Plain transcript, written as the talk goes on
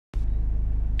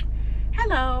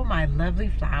Hello, my lovely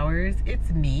flowers. It's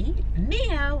me,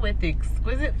 Nia, with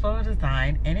Xquisite Floral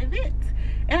Design and Events.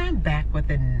 And I'm back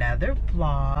with another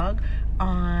vlog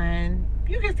on,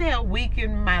 you can say, a week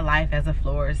in my life as a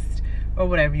florist, or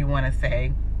whatever you want to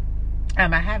say. I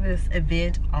have this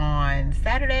event on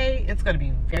Saturday. It's going to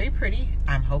be very pretty.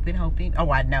 I'm hoping. Oh,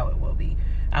 I know it will be.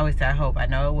 I always say I hope. I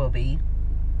know it will be.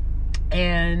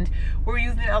 And we're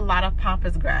using a lot of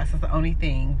pampas grass. That's the only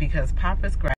thing, because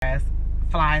pampas grass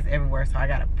flies everywhere, so I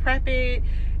gotta prep it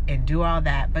and do all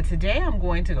that. But today I'm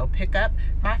going to go pick up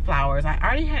my flowers. I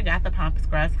already had got the pampas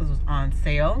grass because it was on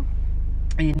sale,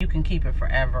 and you can keep it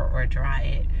forever or dry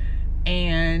it.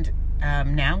 And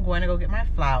now I'm going to go get my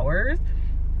flowers,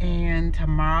 and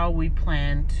tomorrow we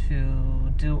plan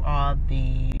to do all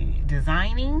the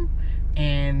designing,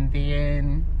 and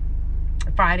then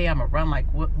Friday I'm gonna run like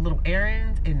little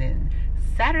errands, and then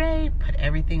Saturday put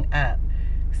everything up.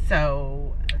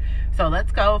 So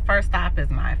let's go. First stop is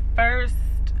my first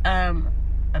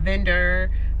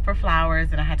vendor for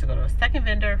flowers, and I had to go to a second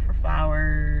vendor for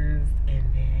flowers, and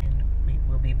then we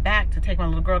will be back to take my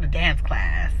little girl to dance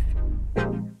class.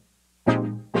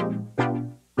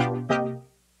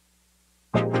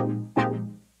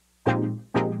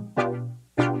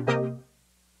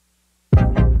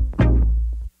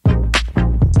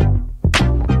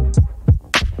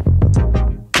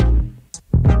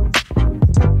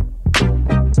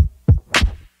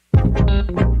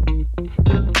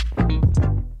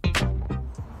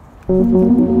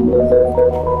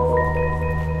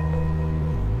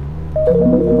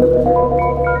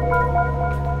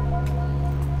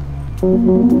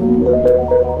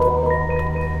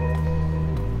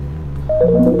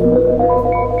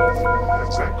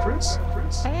 Is that Chris?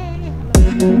 Hey.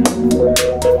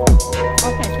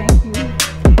 Okay, thank you.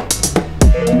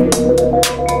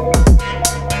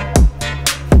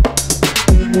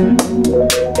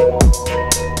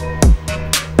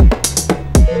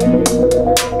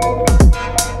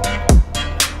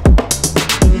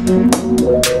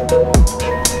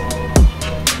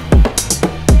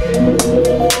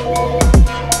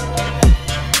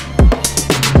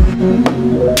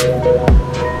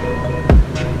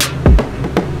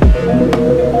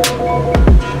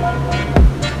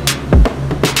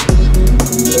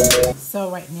 So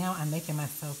right now I'm making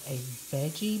myself a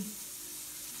veggie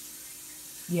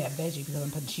because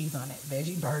I'm putting cheese on it.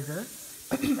 Veggie burger.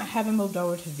 I haven't moved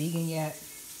over to vegan yet.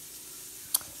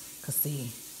 Cause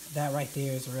see, that right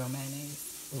there is real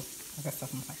mayonnaise. Ooh, I got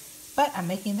stuff on my plate. But I'm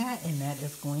making that, and that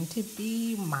is going to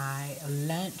be my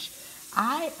lunch.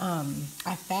 I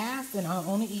fast, and I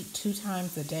only eat 2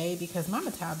 times a day because my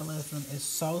metabolism is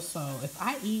so. If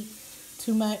I eat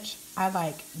too much, I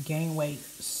like gain weight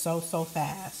so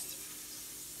fast.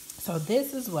 So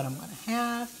this is what I'm gonna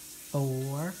have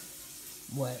for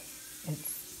what?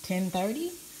 It's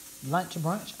 10:30, lunch,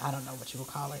 brunch. I don't know what you will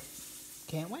call it.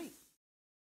 Can't wait.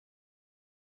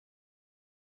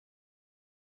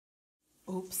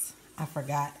 Oops, I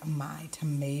forgot my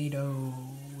tomato.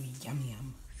 Yum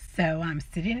yum. So I'm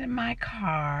sitting in my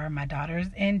car. My daughter's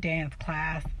in dance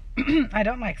class. I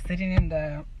don't like sitting in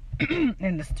the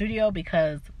in the studio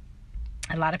because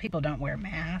a lot of people don't wear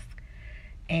masks,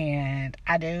 and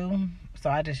I do. So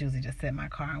I just usually just sit in my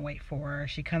car and wait for her.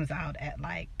 She comes out at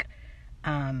like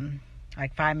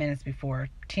 5 minutes before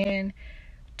 10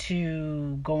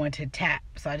 to go into tap.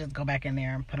 So I just go back in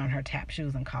there and put on her tap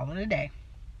shoes and call it a day.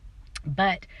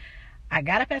 But I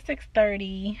got up at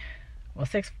 6:30. Well,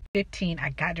 6:15.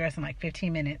 I got dressed in like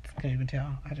 15 minutes, because you can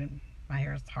tell my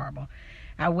hair is horrible.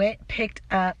 I went, picked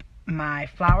up my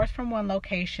flowers from one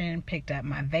location, picked up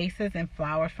my vases and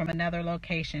flowers from another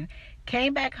location,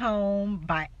 came back home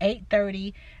by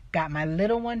 8:30, got my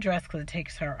little one dressed because it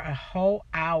takes her a whole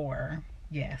hour,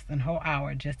 yes, a whole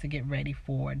hour just to get ready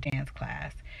for dance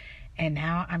class. And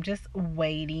now I'm just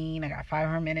waiting. I got 5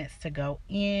 more minutes to go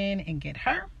in and get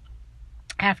her.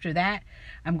 After that,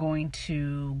 I'm going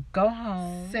to go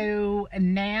home. So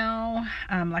now,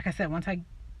 like I said, once I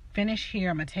finish here,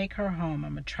 I'm going to take her home.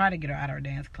 I'm going to try to get her out of her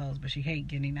dance clothes, but she hates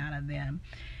getting out of them.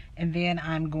 And then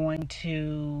I'm going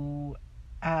to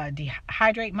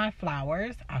dehydrate my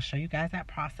flowers. I'll show you guys that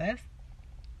process.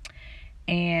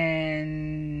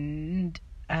 And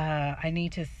I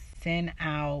need to send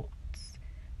out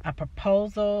a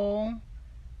proposal,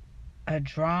 a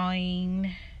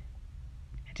drawing.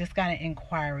 I just got an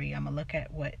inquiry. I'm going to look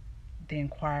at what the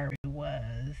inquiry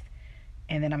was.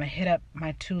 And then I'm going to hit up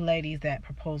my 2 ladies that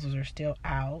proposals are still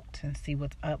out and see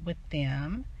what's up with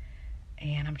them.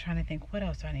 And I'm trying to think, what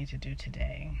else do I need to do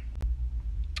today?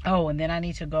 Oh, and then I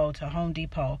need to go to Home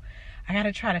Depot. I got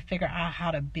to try to figure out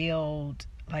how to build,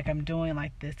 like I'm doing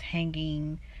like this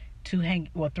hanging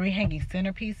three hanging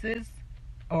centerpieces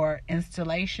or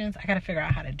installations. I gotta figure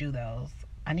out how to do those.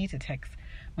 I need to text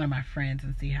one of my friends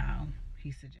and see how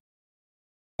he suggests.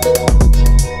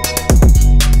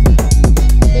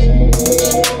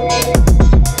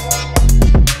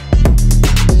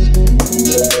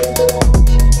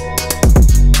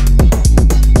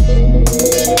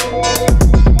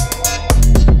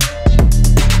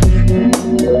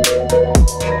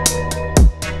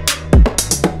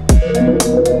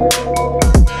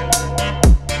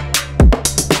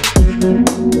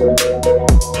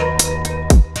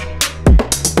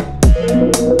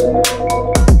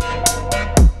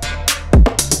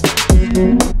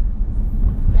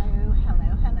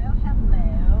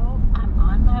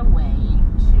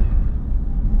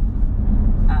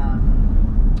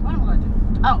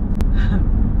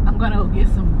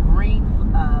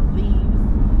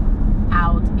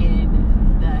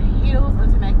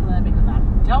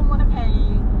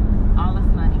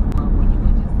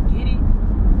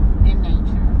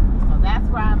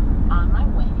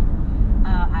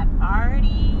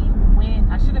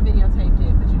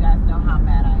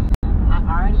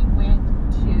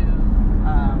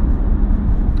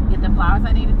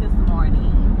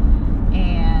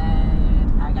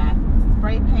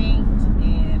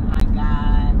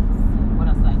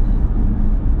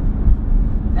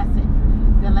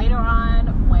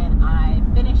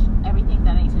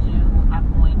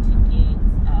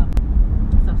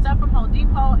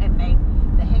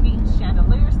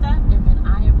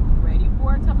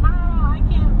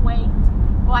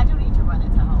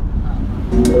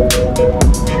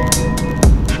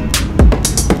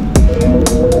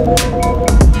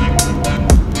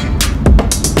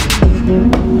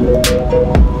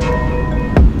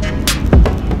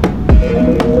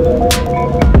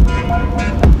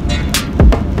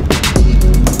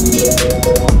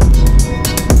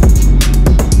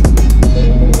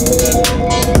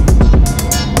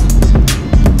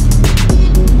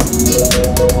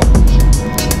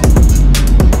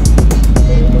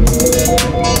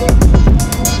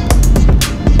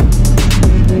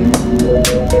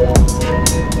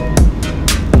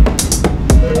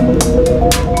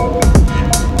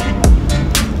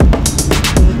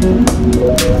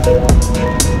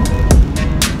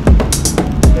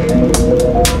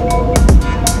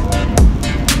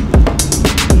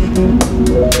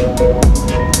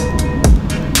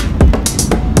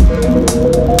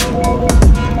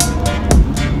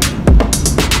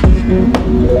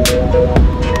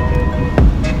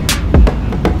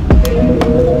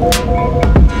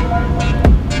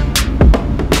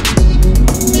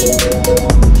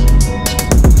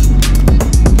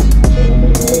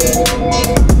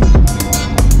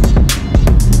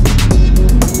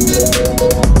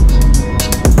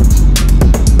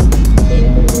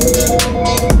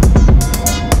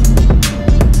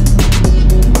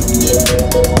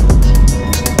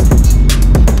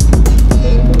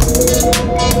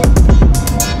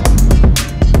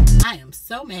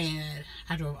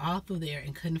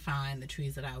 Couldn't find the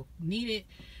trees that I needed,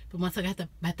 but once I got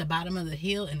at the bottom of the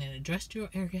hill in an industrial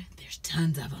area, there's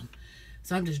tons of them.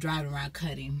 So I'm just driving around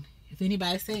cutting. If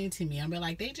anybody's saying to me, I'm be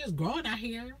like, they just growing out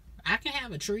here. I can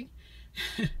have a tree.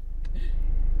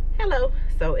 Hello.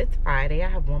 So it's Friday. I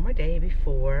have one more day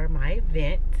before my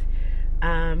event.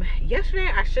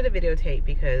 Yesterday I should have videotaped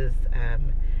because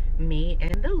me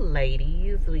and the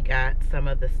ladies, we got some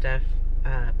of the stuff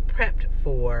prepped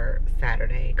for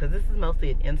Saturday, because this is mostly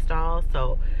an install,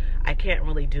 so I can't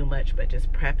really do much but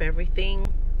just prep everything.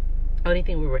 Only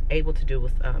thing we were able to do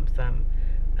was some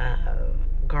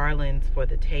garlands for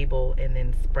the table, and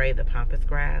then spray the pampas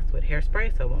grass with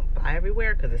hairspray so it won't fly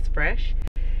everywhere because it's fresh.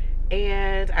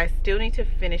 And I still need to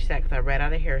finish that because I ran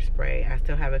out of hairspray. I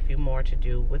still have a few more to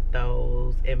do with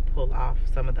those and pull off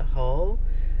some of the hull,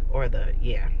 or the,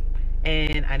 yeah.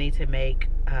 And I need to make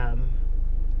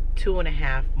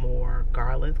 2.5 more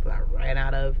garlands because I ran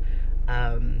out of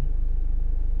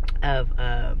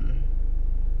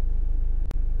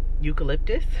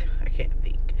eucalyptus. I can't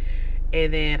think.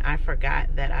 And then I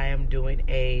forgot that I am doing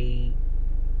a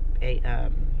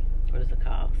what is it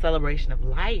called? Celebration of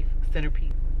Life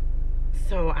centerpiece.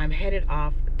 So I'm headed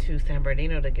off to San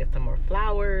Bernardino to get some more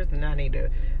flowers, and I need a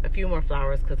few more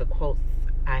flowers because the quotes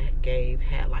I gave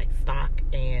had like stock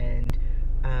and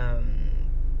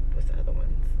what's the other ones?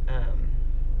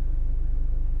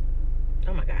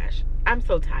 Oh my gosh, I'm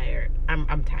so tired.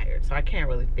 I'm tired, so I can't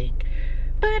really think.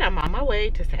 But I'm on my way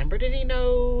to San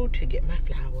Bernardino to get my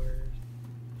flowers.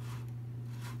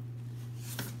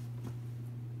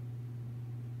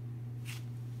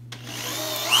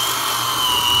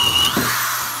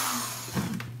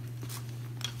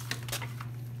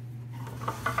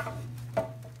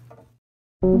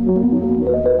 Is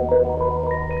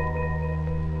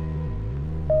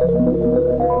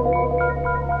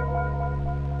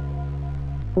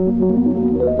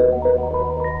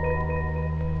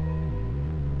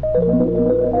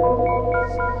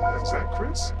that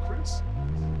Chris? Chris?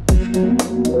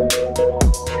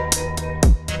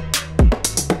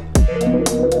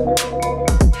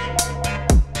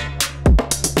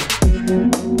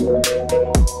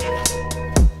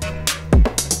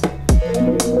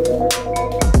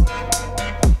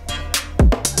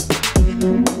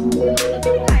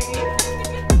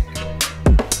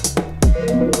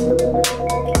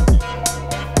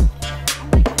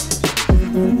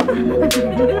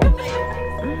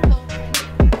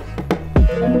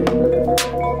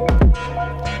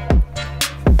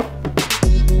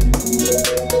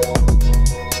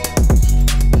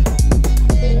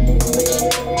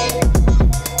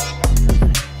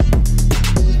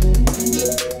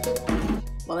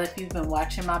 Well, if you've been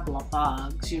watching my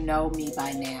vlogs, you know me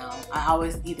by now. I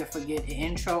always either forget an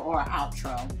intro or an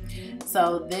outro.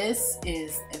 So this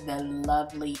is the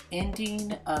lovely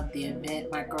ending of the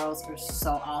event. My girls were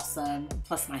so awesome,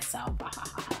 plus myself,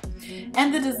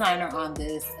 and the designer on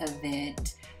this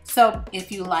event. So if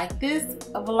you like this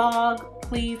vlog,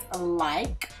 please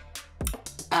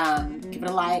give it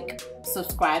a like,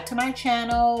 subscribe to my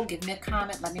channel, give me a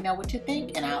comment, let me know what you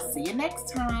think, and I'll see you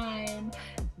next time.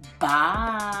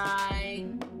 Bye.